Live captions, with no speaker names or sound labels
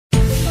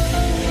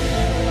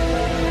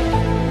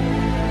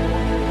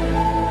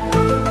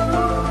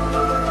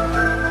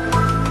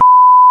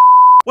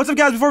What's up,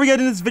 guys? Before we get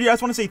into this video, I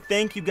just want to say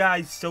thank you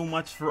guys so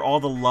much for all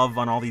the love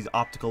on all these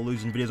optical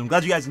illusion videos. I'm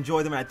glad you guys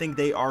enjoy them, and I think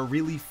they are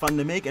really fun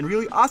to make and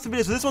really awesome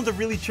videos. So this one's a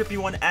really trippy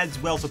one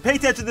as well, so pay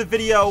attention to the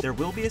video. There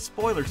will be a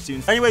spoiler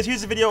soon. Anyways,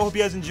 here's the video. Hope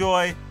you guys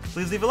enjoy.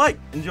 Please leave a like.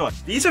 Enjoy.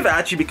 These have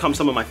actually become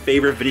some of my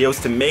favorite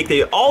videos to make.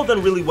 They've all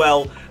done really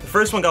well. The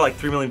first one got like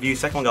 3 million views,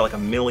 second one got like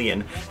 1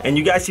 million. And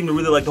you guys seem to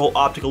really like the whole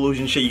optical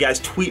illusion shit. You guys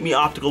tweet me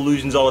optical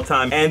illusions all the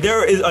time. And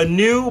there is a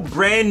new,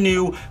 brand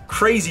new,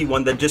 crazy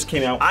one that just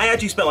came out. I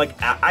actually spent like,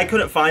 I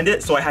couldn't find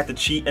it, so I had to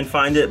cheat and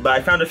find it. But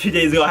I found it a few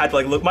days ago. I had to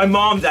like look. My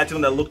mom's actually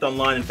one that looked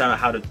online and found out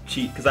how to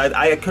cheat, because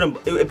I couldn't,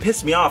 it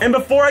pissed me off. And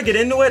before I get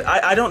into it,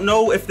 I don't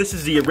know if this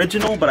is the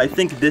original, but I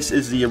think this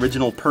is the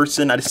original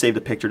person. I just saved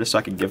the picture just so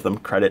I could give them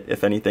credit,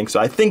 if anything. So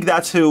I think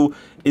that's who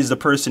is the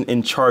person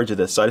in charge of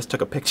this. So I just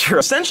took a picture.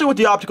 Essentially what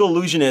the optical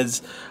illusion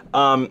is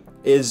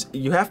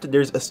you have to,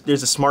 there's a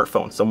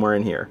smartphone somewhere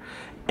in here.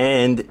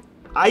 And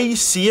I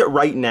see it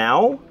right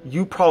now.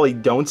 You probably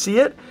don't see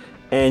it.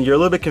 And you're a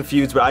little bit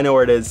confused, but I know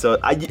where it is. So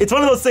it's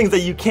one of those things that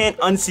you can't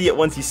unsee it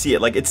once you see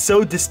it. Like, it's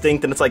so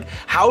distinct, and it's like,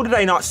 how did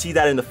I not see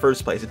that in the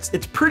first place?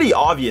 It's pretty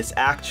obvious,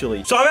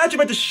 actually. So I'm actually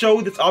about to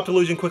show this optical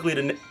illusion quickly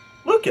to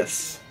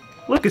Lucas.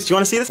 Lucas, do you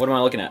want to see this? What am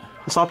I looking at?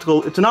 It's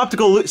an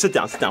optical, sit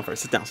down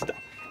first, sit down.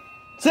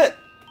 Sit!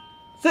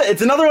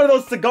 It's another one of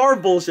those cigar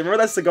bullshit.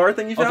 Remember that cigar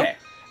thing you found? Okay.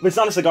 But it's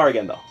not a cigar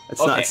again, though.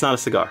 It's not a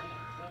cigar.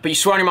 But you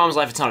swear on your mom's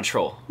life it's not a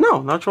troll?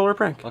 No, not a troll or a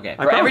prank. Okay.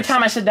 Bro, every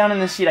time I sit down in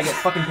this seat, I get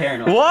fucking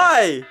paranoid.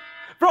 Why?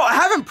 Bro, I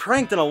haven't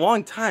pranked in a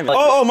long time.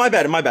 Oh, my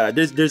bad.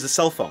 There's a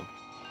cell phone.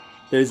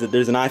 There's an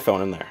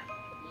iPhone in there.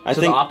 I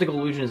think the optical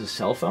illusion is a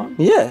cell phone?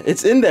 Yeah,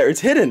 it's in there. It's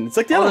hidden. It's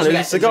like the other one.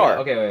 There's a cigar.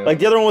 Okay, wait. Like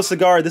the other one was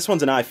cigar. This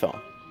one's an iPhone,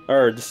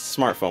 or just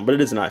a smartphone, but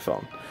it is an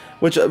iPhone,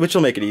 which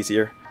will make it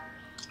easier.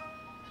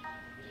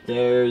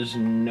 There's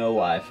no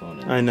iPhone in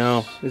this. I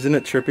know. Isn't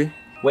it trippy?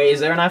 Wait, is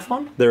there an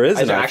iPhone? There is.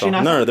 Is there actually an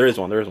iPhone? No, there is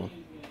one. There is one.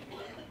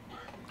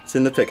 It's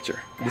in the picture.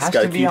 It has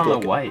to be on the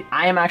white.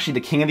 I am actually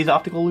the king of these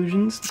optical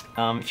illusions.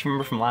 If you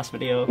remember from last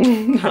video,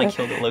 kind of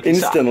killed it Lucas.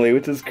 Instantly,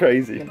 which is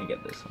crazy. I'm gonna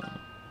get this one.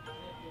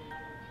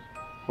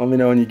 Let me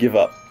know when you give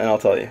up, and I'll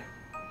tell you.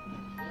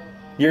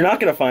 You're not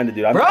gonna find it,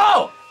 dude.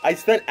 Bro! I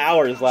spent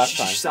hours last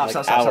time.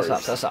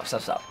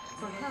 Stop.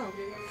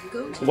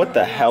 What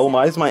the hell?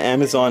 Why is my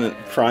Amazon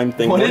Prime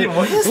thing? What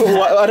is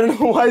that? I don't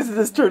know. Why is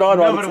this turned on?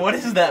 No, but what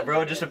is that,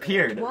 bro? It just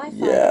appeared.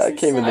 Yeah, it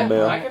came in the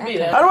mail.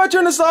 How do I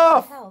turn this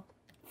off?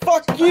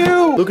 Fuck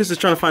you! Lucas is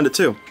trying to find it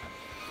too.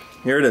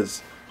 Here it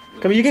is.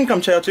 Come, you can come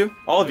check out too.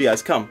 All of you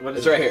guys, come.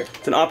 It's right here.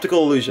 It's an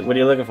optical illusion. What are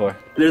you looking for?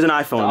 There's an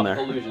iPhone in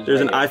there.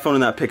 There's an iPhone in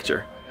that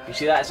picture. You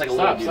see that? It's like a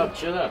little dude. Stop,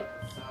 chill out.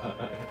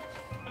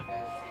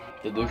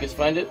 Did Lucas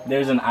find it?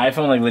 There's an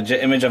iPhone, like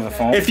legit image of a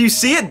phone. If you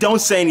see it, don't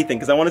say anything,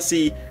 because I want to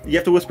see. You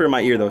have to whisper in my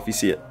ear though if you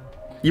see it.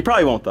 You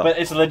probably won't though. But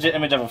it's a legit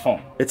image of a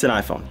phone. It's an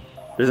iPhone.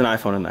 There's an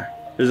iPhone in there.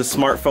 There's a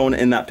smartphone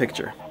in that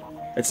picture.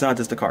 It's not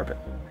just a carpet.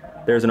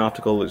 There's an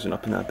optical illusion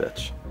up in that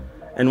bitch.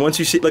 And once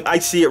you see, like, I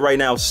see it right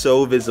now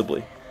so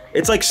visibly.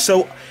 It's like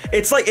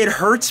it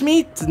hurts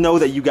me to know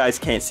that you guys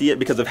can't see it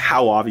because of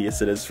how obvious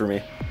it is for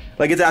me.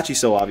 Like, it's actually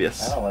so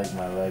obvious. I don't like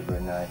my leg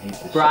right now. I hate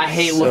this. Bro, I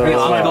hate looking at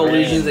optical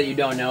illusions that you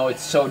don't know.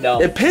 It's so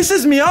dumb. It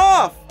pisses me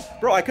off!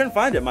 Bro, I couldn't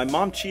find it. My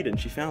mom cheated and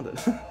she found it.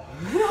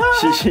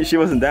 she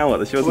wasn't down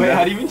with it. She wasn't down.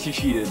 How do you mean she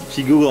cheated?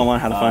 She Googled online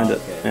how to find it.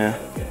 Okay, yeah.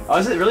 Okay. Oh,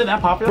 is it really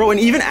that popular? Bro, and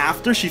even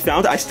after she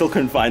found it, I still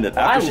couldn't find it.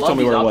 After she told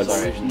me where it was.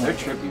 They're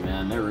trippy,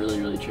 man. They're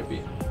really, really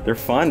trippy. They're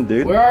fun,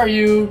 dude. Where are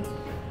you?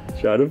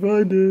 Try to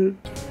find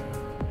it.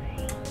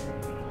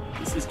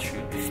 This is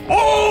trippy.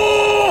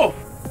 Oh!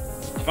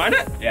 Did you find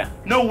it? Yeah.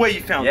 No way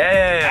you found it.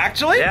 Yeah.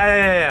 Actually?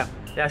 Yeah,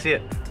 I see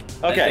it.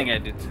 Okay. I think I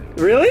did too.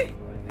 Really?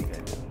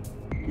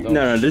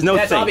 No, there's no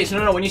thing. It's obvious.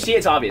 No, when you see it,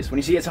 it's obvious. When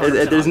you see it, it's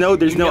 100%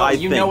 there's no I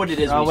think. You know what it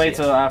is. I'll wait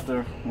till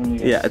after. When you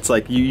get yeah, it's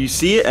like you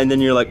see it and then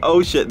you're like,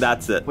 oh shit,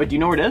 that's it. Wait, do you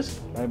know where it is?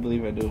 I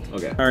believe I do.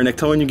 Okay. All right, Nick,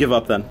 tell me when you give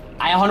up then.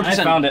 I 100%.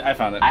 I found it. I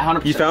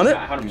 100%. You found it?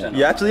 Yeah, 100%.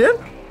 You actually did?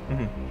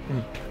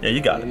 Yeah,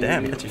 you got it.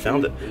 Damn, you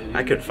found it.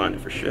 I couldn't find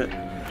it for shit.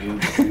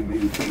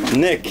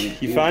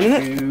 Nick, you finding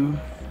it?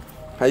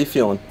 How you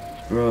feeling?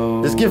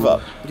 Bro. Just give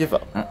up. Give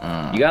up.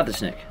 You got this,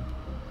 Nick.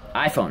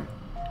 iPhone.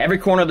 Every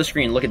corner of the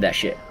screen, look at that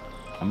shit.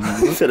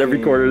 He said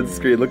every corner of the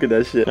screen, look at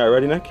that shit. All right,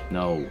 ready, Nick?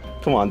 No.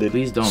 Come on, dude.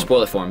 Please don't.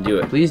 Spoil it for him. Do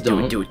it. Please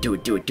don't. Do it.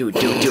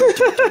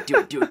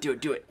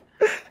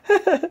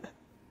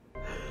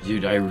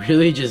 Dude, I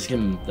really just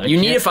can. You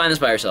need to find this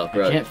by yourself,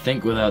 bro. I can't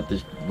think without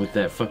this, with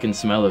that fucking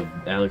smell of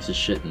Alex's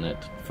shit in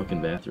that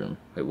fucking bathroom.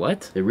 Wait,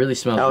 what? It really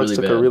smells Alex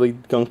really bad. took a really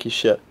gunky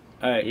shit.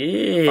 Alright.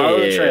 Ew. Follow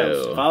the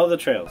trails. Follow the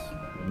trails.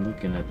 I'm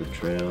looking at the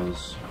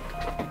trails.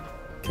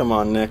 Come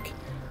on, Nick.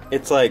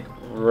 It's like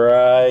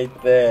right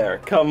there.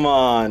 Come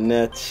on,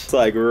 Nick. It's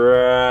like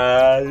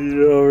right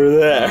over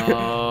there.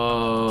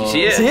 Oh. Do you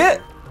see it? See it?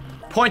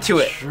 Point to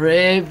it.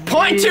 Trippy.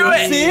 Point to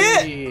it. See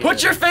it?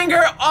 Put your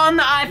finger on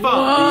the iPhone.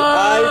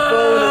 The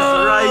iPhone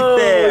is right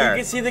there. You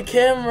can see the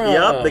camera.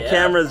 Yup, the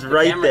camera's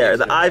right there.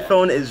 The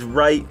iPhone is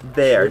right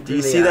there. Do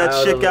you see that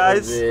shit,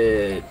 guys?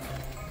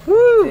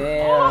 Woo!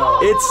 Damn.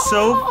 It's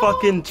so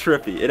fucking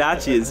trippy. It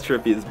actually is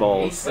trippy as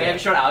balls. Wait, have you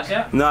showed Alex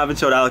yet? No, I haven't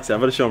showed Alex yet.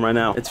 I'm gonna show him right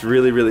now. It's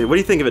really, really. What do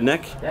you think of it,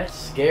 Nick? That's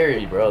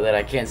scary, bro. That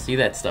I can't see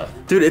that stuff.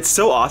 Dude, it's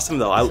so awesome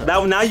though.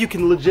 Now you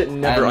can legit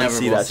never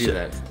unsee will that see shit.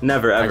 that.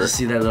 Never ever. I just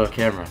see that little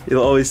camera.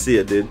 You'll always see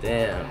it, dude.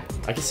 Damn.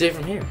 I can see it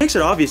from here. What makes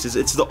it obvious is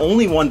it's the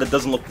only one that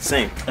doesn't look the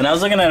same. And I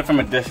was looking at it from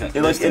a distance.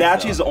 It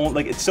actually is the only,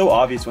 like, it's so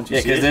obvious once you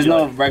see it. Yeah, because there's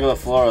no regular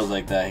florals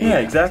like that here. Yeah,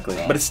 exactly.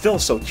 But it's still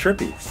so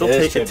trippy.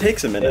 It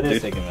takes a minute,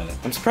 dude. Take a minute.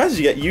 I'm surprised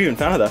you even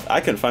found that.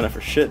 I couldn't find it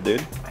for shit,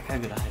 dude. I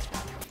got good eyes.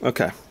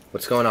 Okay,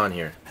 What's going on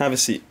here? have a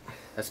seat.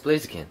 That's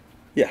Blaziken.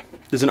 Yeah,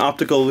 there's an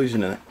optical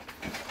illusion in it.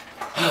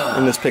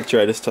 In this picture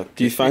I just took.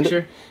 Do you find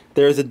it?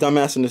 There's a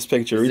dumbass in this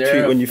picture.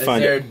 Retweet when you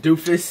find it. Is there a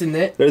doofus in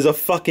it? There's a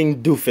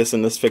fucking doofus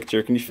in this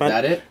picture. Can you find it?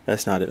 Is that it?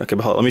 That's not it. Okay,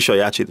 but hold on. Let me show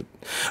you actually.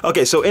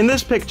 Okay, so in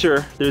this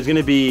picture, there's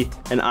gonna be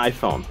an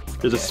iPhone.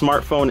 There's a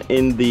smartphone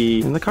in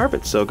the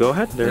carpet. So go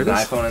ahead. There There's it an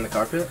is. iPhone in the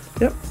carpet?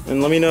 Yep.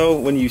 And let me know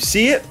when you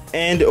see it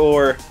and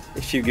or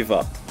if you give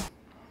up.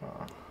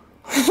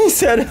 He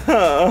said,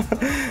 huh.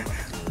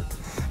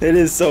 It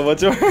is so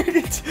much work.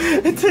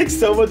 It takes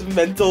so much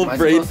mental Am I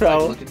brain supposed to, like,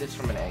 power. look at this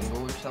from an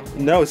angle or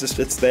something? No,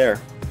 it's there.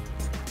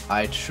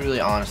 I truly,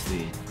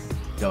 honestly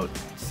don't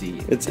see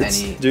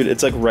any. Dude,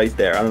 it's like right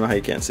there. I don't know how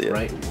you can't see it.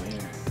 Right where?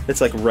 It's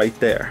like right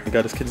there. I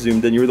got this kid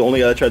zoomed in. You were the only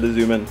guy that tried to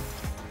zoom in.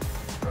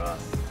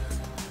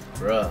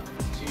 Bruh.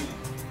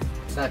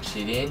 It's not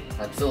cheating.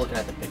 I'm still looking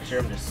at the picture.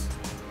 I'm just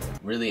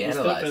really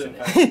analyzing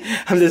it.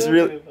 I'm just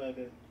really,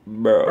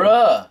 bro.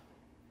 Bruh.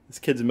 This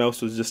kid's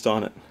mouse was just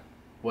on it.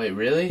 Wait,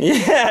 really?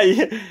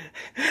 Yeah.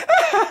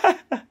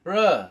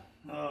 Bruh.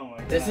 Oh my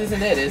god. This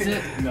isn't it, is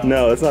it?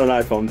 No, it's not an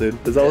iPhone,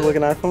 dude. Does that look like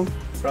an iPhone?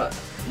 Bruh.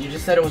 You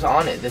just said it was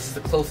on it. This is the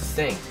closest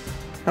thing.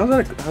 How's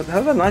that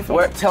an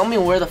iPhone? Tell me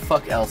where the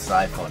fuck else the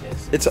iPhone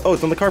is. It's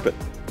on the carpet.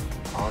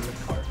 On the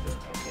carpet.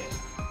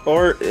 Okay.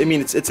 Or I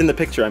mean, it's in the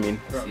picture. I mean,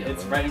 Bro,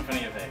 it's right in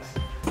front of your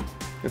face.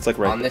 it's like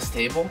right On this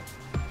table?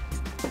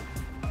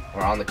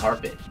 Or on the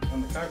carpet?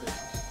 On the carpet.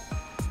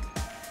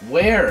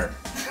 Where?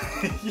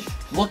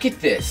 Look at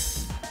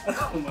this.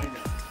 Oh my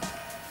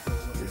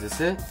god. Is this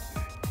it?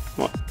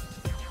 What?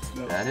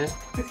 Is that it?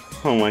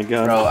 Oh my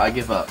god. Bro, I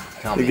give up.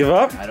 Tell me. You give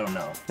up? I don't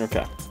know.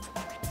 Okay.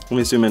 Let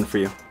me zoom in for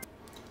you.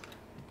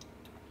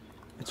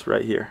 It's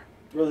right here.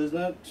 Bro, there's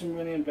not too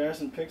many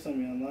embarrassing pics on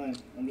me online.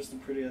 I'm just a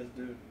pretty ass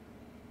dude.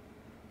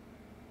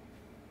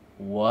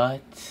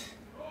 What?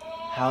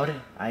 How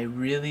did I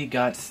really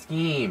got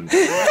schemed?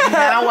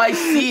 Now I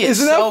see it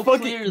Isn't so that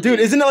fucking clearly. dude?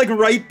 Isn't it like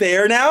right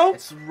there now?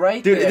 It's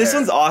right Dude, there. this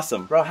one's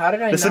awesome. Bro, how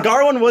did I The not?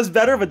 cigar one was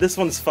better, but this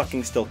one's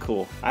fucking still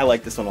cool. I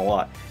like this one a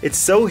lot. It's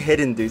so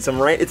hidden, dude. It's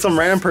some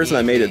random person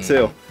that made it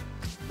too.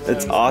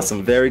 It's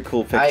awesome. Very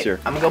cool picture.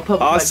 I'm gonna go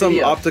put Awesome my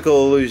video.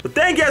 optical illusion. But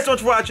thank you guys so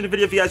much for watching the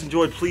video. If you guys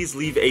enjoyed, please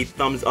leave a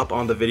thumbs up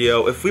on the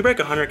video. If we break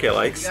 100K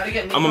likes, You gotta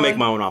get I'm gonna make Nikon.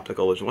 my own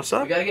optical illusion. What's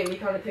up? We gotta get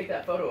Nikon to take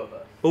that photo of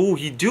us. Oh,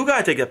 you do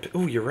gotta take that.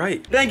 Oh, you're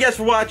right. Thank you guys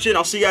for watching.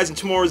 I'll see you guys in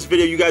tomorrow's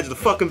video. You guys are the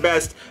fucking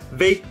best.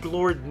 Vape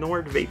Lord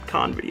Nord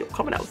VapeCon video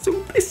coming out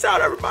soon. Peace out,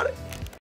 everybody.